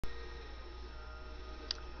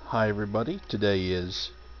Hi everybody, today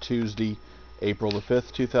is Tuesday, April the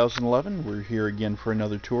 5th, 2011. We're here again for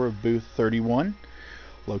another tour of Booth 31,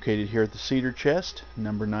 located here at the Cedar Chest,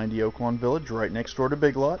 number 90 Oaklawn Village, right next door to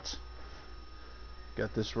Big Lots.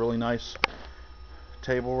 Got this really nice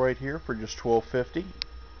table right here for just $12.50.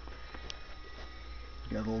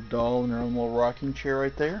 Got a little doll in her own little rocking chair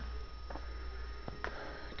right there.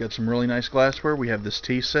 Got some really nice glassware. We have this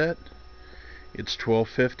tea set. It's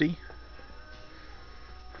 $12.50.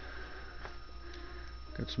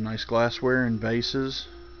 Got some nice glassware and vases.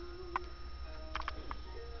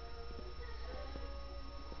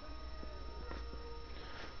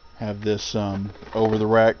 Have this over the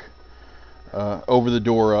rack, over the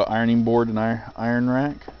door ironing board and iron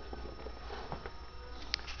rack.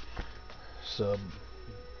 It's a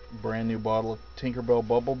brand new bottle of Tinkerbell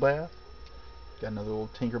bubble bath. Got another little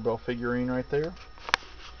Tinkerbell figurine right there.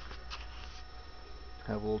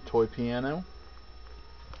 Have a little toy piano.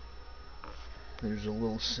 There's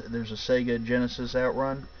a Sega Genesis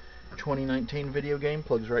Outrun 2019 video game,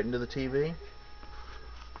 plugs right into the TV.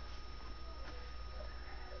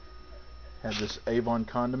 Have this Avon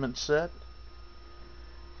condiment set.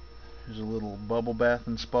 There's a little bubble bath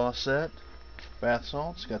and spa set. Bath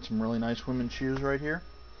salts. Got some really nice women's shoes right here.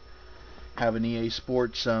 Have an EA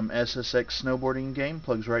Sports SSX snowboarding game,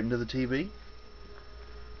 plugs right into the TV.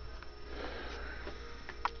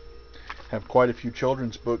 Have quite a few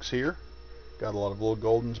children's books here. Got a lot of little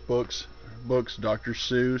Golden's books, Dr.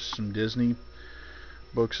 Seuss, some Disney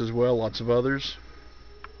books as well, lots of others.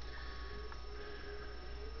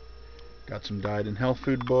 Got some diet and health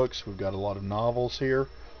food books. We've got a lot of novels here.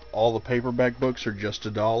 All the paperback books are just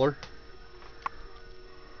 $1.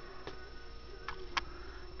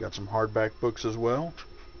 Got some hardback books as well,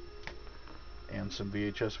 and some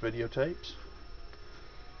VHS videotapes.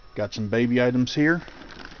 Got some baby items here.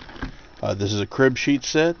 This is a crib sheet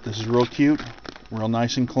set. This is real cute, real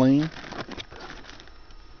nice and clean.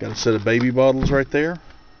 Got a set of baby bottles right there.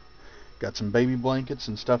 Got some baby blankets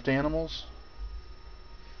and stuffed animals.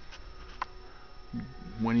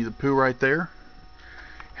 Winnie the Pooh right there.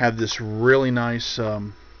 Have this really nice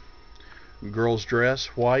girl's dress,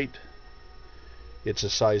 white. It's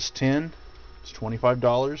a size 10. It's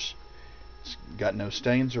 $25. It's got no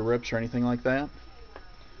stains or rips or anything like that.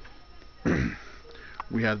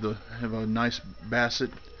 We have a nice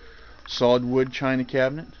Bassett solid wood china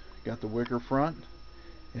cabinet. Got the wicker front.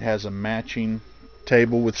 It has a matching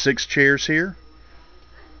table with 6 chairs here,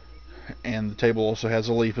 and the table also has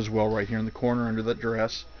a leaf as well right here in the corner under that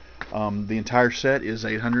dress. The entire set is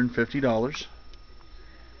 $850,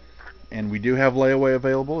 and we do have layaway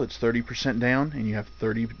available. It's 30% down, and you have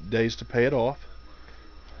 30 days to pay it off.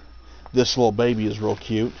 This little baby is real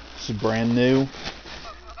cute. This is brand new.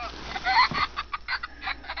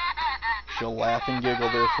 She'll laugh and giggle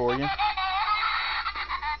there for you.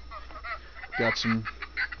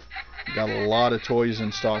 Got a lot of toys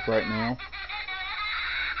in stock right now.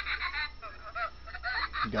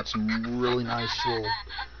 Got some really nice little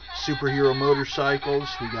superhero motorcycles.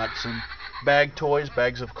 We got some bag toys,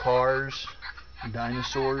 bags of cars,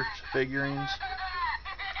 dinosaur figurines.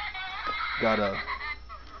 Got a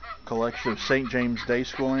collection of St. James Day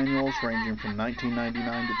School annuals ranging from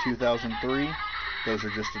 1999 to 2003. Those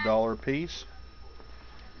are just $1 a piece.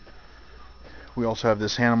 We also have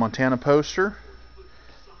this Hannah Montana poster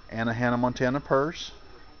and a Hannah Montana purse.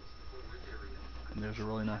 And there's a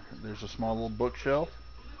really nice, there's a small little bookshelf.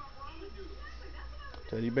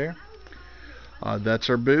 Teddy bear.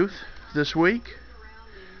 That's our booth this week.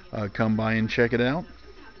 Come by and check it out.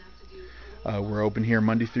 We're open here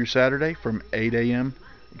Monday through Saturday from 8 a.m.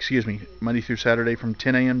 Monday through Saturday from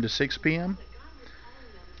 10 a.m. to 6 p.m.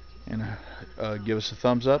 And give us a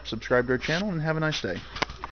thumbs up, subscribe to our channel, and have a nice day.